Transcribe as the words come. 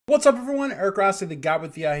What's up, everyone? Eric Rossi, the guy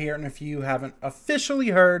with the eye here, and if you haven't officially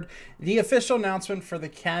heard, the official announcement for the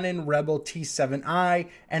Canon Rebel T7i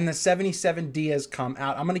and the 77D has come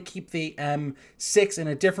out. I'm going to keep the M6 in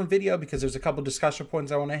a different video because there's a couple discussion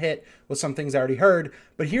points I want to hit with some things I already heard,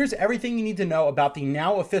 but here's everything you need to know about the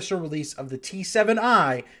now official release of the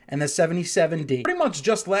T7i and the 77D. Pretty much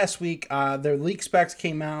just last week, their leak specs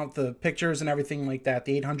came out, the pictures and everything like that,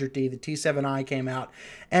 the 800D, the T7i came out,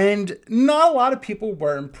 and not a lot of people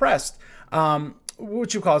were impressed.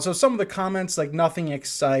 What you call it? So some of the comments, like, nothing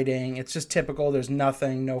exciting, it's just typical, there's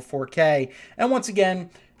nothing, no 4K. And once again,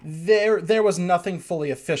 there was nothing fully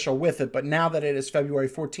official with it, but now that it is February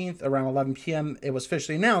 14th around 11 p.m. it was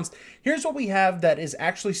officially announced. Here's what we have that is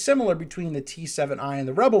actually similar between the T7i and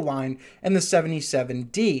the Rebel line and the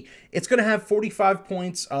 77D. It's going to have 45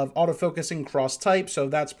 points of autofocusing cross type, so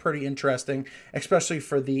that's pretty interesting, especially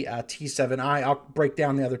for the T7i. I'll break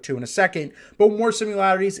down the other two in a second, but more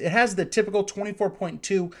similarities. It has the typical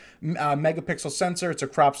 24.2 megapixel sensor. It's a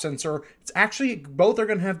crop sensor. It's actually, both are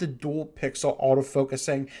going to have the dual pixel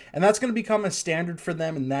autofocusing, and that's going to become a standard for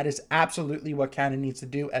them, and that is absolutely what Canon needs to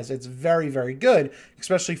do, as it's very, very good,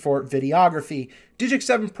 especially for videography. Digic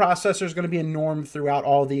 7 processor is going to be a norm throughout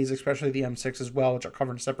all these, especially the M6 as well, which I'll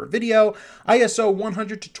cover in a separate video. ISO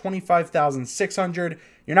 100 to 25,600.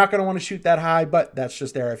 You're not going to want to shoot that high, but that's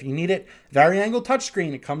just there if you need it. Vari-angle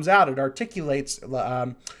touchscreen. It comes out. It articulates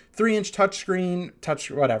 3-inch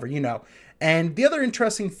touchscreen, whatever, you know. And the other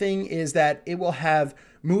interesting thing is that it will have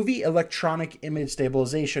movie electronic image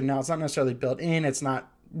stabilization. Now, it's not necessarily built in. It's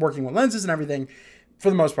not working with lenses and everything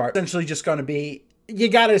for the most part. Essentially just going to be, you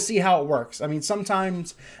got to see how it works. I mean,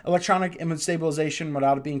 sometimes electronic image stabilization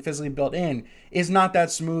without it being physically built in is not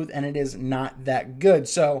that smooth, and it is not that good.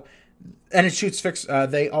 So, and it shoots fixed,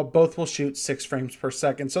 both will shoot 6 frames per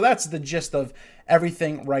second. So that's the gist of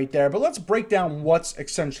everything right there. But let's break down what's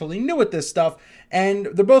essentially new with this stuff. And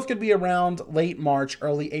they're both going to be around late March,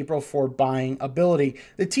 early April for buying ability.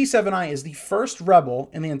 The T7i is the first Rebel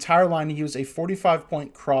in the entire line to use a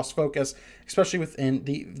 45-point cross focus, especially within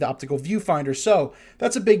the optical viewfinder. So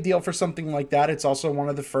that's a big deal for something like that. It's also one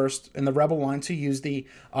of the first in the Rebel line to use the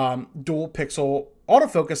dual pixel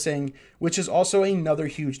autofocusing, which is also another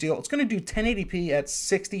huge deal. It's going to do 1080p at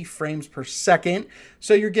 60 frames per second.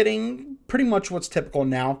 So you're getting pretty much what's typical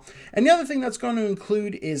now. And the other thing that's going to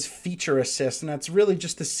include is feature assist. And that's really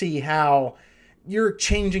just to see how you're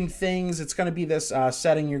changing things. It's going to be this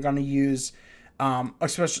setting you're going to use,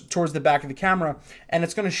 especially towards the back of the camera, and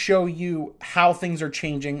it's going to show you how things are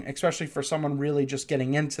changing, especially for someone really just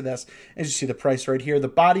getting into this. As you see the price right here, the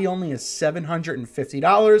body only is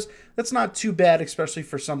 $750. That's not too bad, especially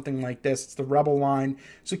for something like this. It's the Rebel line,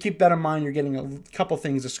 so keep that in mind. You're getting a couple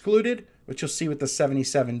things excluded, which you'll see with the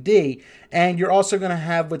 77D, and you're also going to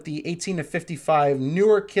have with the 18 to 55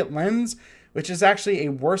 newer kit lens, which is actually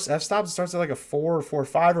a worse f-stop. It starts at like a 4 or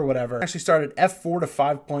 4.5 or whatever. It actually started f4 to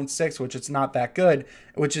 5.6, which it's not that good,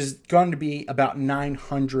 which is going to be about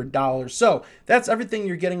 $900. So that's everything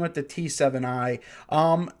you're getting with the T7i.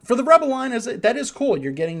 For the Rebel line, that is cool.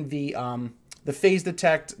 You're getting the phase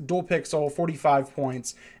detect, dual pixel, 45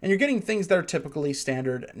 points, and you're getting things that are typically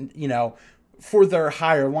standard, you know, for their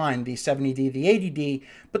higher line, the 70D, the 80D,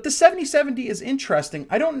 but the 77D is interesting.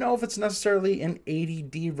 I don't know if it's necessarily an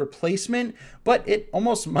 80D replacement, but it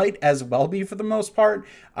almost might as well be for the most part.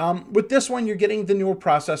 With this one, you're getting the newer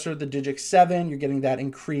processor, the Digic 7, you're getting that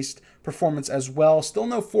increased performance as well. Still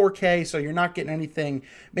no 4K, so you're not getting anything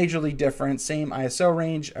majorly different. Same ISO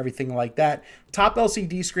range, everything like that. Top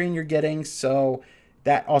LCD screen you're getting, so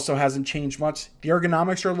that also hasn't changed much. The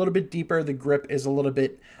ergonomics are a little bit deeper. The grip is a little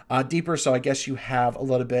bit deeper, so I guess you have a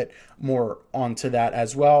little bit more onto that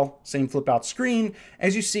as well. Same flip out screen.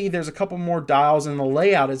 As you see, there's a couple more dials, and the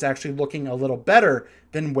layout is actually looking a little better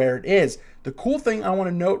than where it is. The cool thing I want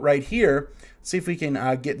to note right here, see if we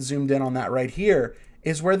can get zoomed in on that right here,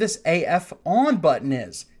 is where this AF on button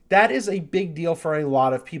is. That is a big deal for a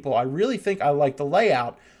lot of people. I really think I like the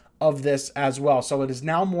layout of this as well. So it is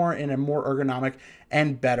now more in a more ergonomic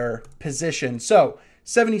and better position. So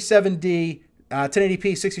 77D,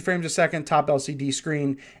 1080p, 60 frames a second, top LCD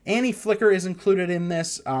screen. Anti-flicker is included in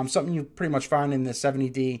this, something you pretty much find in the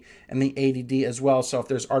 70D and the 80D as well. So if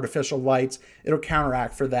there's artificial lights, it'll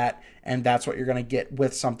counteract for that, and that's what you're going to get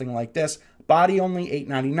with something like this. Body only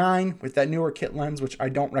 $899 with that newer kit lens, which I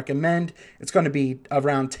don't recommend. It's going to be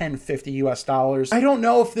around $1050 US. I don't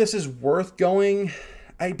know if this is worth going,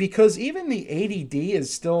 because even the 80D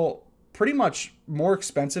is still pretty much more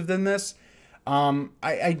expensive than this.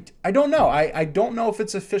 I don't know. I don't know if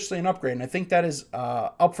it's officially an upgrade, and I think that is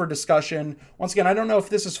up for discussion. Once again, I don't know if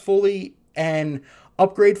this is fully and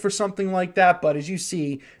upgrade for something like that. But as you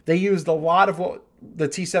see, they used a lot of what the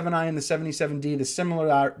T7i and the 77D,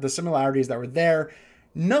 the similarities that were there.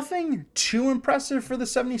 Nothing too impressive for the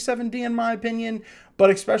 77D in my opinion, but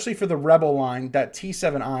especially for the Rebel line, that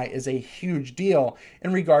T7i is a huge deal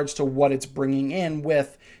in regards to what it's bringing in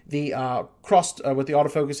with the with the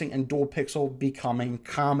autofocusing and dual pixel becoming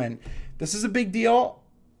common. This is a big deal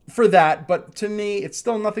for that, but to me, it's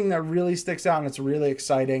still nothing that really sticks out, and it's really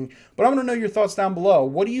exciting. But I want to know your thoughts down below.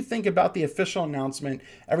 What do you think about the official announcement,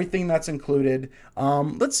 everything that's included?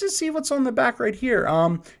 Let's just see what's on the back right here.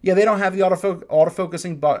 Yeah, they don't have the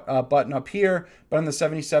autofocusing button up here, but on the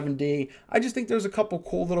 77D, I just think there's a couple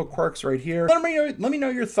cool little quirks right here. Let me know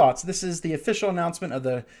your thoughts. This is the official announcement of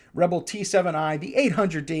the Rebel T7i, the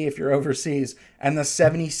 800D if you're overseas, and the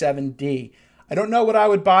 77D. I don't know what I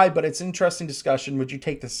would buy, but it's an interesting discussion. Would you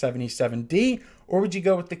take the 77D or would you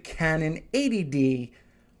go with the Canon 80D?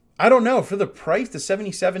 I don't know. For the price, the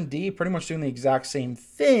 77D, pretty much doing the exact same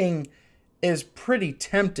thing, is pretty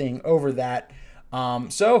tempting over that.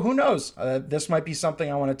 So who knows? This might be something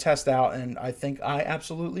I want to test out, and I think I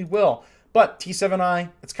absolutely will. But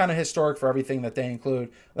T7i, it's kind of historic for everything that they include.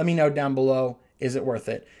 Let me know down below. Is it worth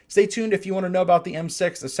it? Stay tuned if you want to know about the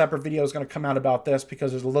M6. A separate video is going to come out about this because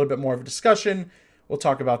there's a little bit more of a discussion. We'll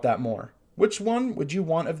talk about that more. Which one would you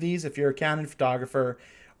want of these if you're a Canon photographer,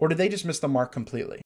 or did they just miss the mark completely?